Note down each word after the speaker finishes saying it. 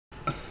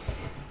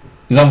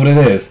Is that what it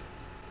is?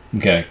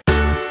 Okay.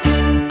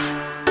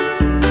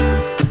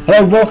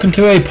 Hello, welcome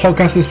to a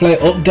podcast display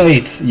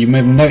update. You may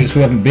have noticed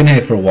we haven't been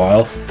here for a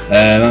while.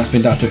 That's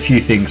been down to a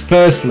few things.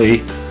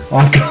 Firstly,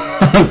 I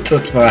can't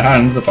touch my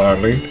hands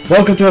apparently.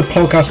 Welcome to a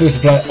podcast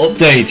display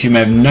update. You may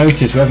have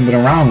noticed we haven't been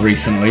around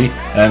recently.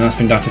 That's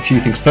been down to a few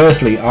things.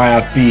 Firstly, I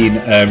have been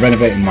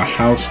renovating my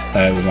house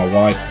with my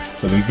wife.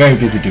 So I've been very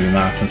busy doing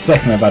that. And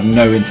secondly, I've had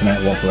no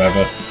internet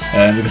whatsoever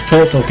because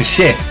TalkTalk is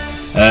shit.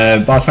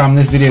 By the time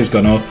this video's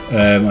gone up,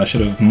 I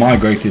should have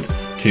migrated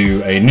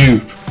to a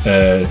new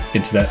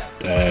internet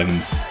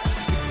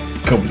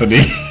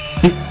company.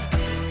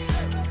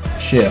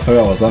 Shit, I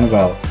forgot what I was on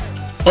about.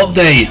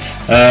 Updates!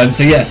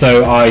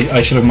 So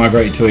I should have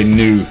migrated to a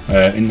new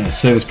internet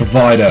service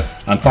provider,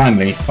 and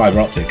finally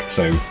fibre optic,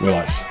 so we're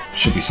like,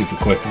 should be super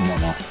quick and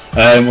whatnot.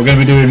 We're going to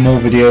be doing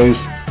more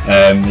videos,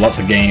 lots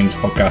of games,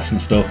 podcasts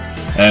and stuff.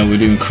 We're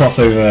doing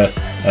crossover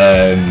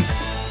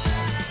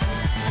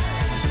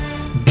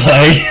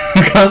play.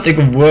 I can't think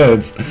of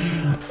words.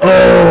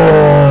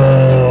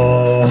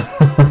 Oh,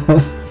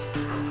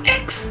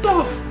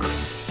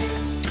 Xbox.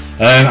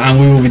 And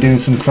we will be doing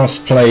some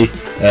cross-play.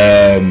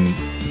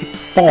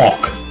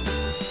 Fuck.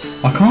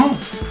 I can't.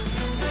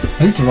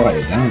 I need to write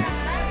it down.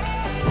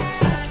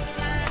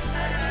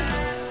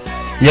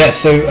 Yeah.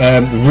 So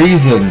the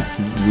reason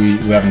we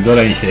haven't done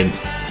anything.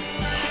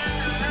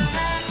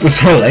 We're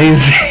so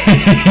lazy.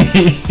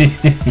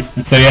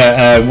 So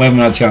yeah, we haven't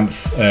had a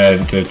chance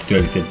to do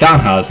anything. Dan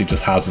has, he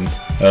just hasn't.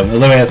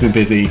 Although he has been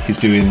busy, he's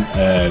doing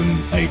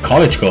a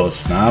college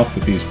course now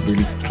because he's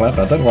really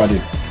clever. I don't know why I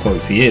did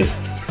quotes, he is.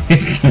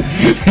 He's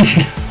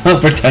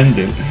not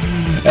pretending.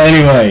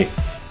 Anyway,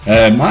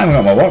 I haven't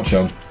got my watch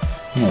on.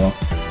 Oh well.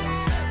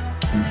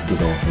 This is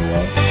good on for a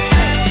while.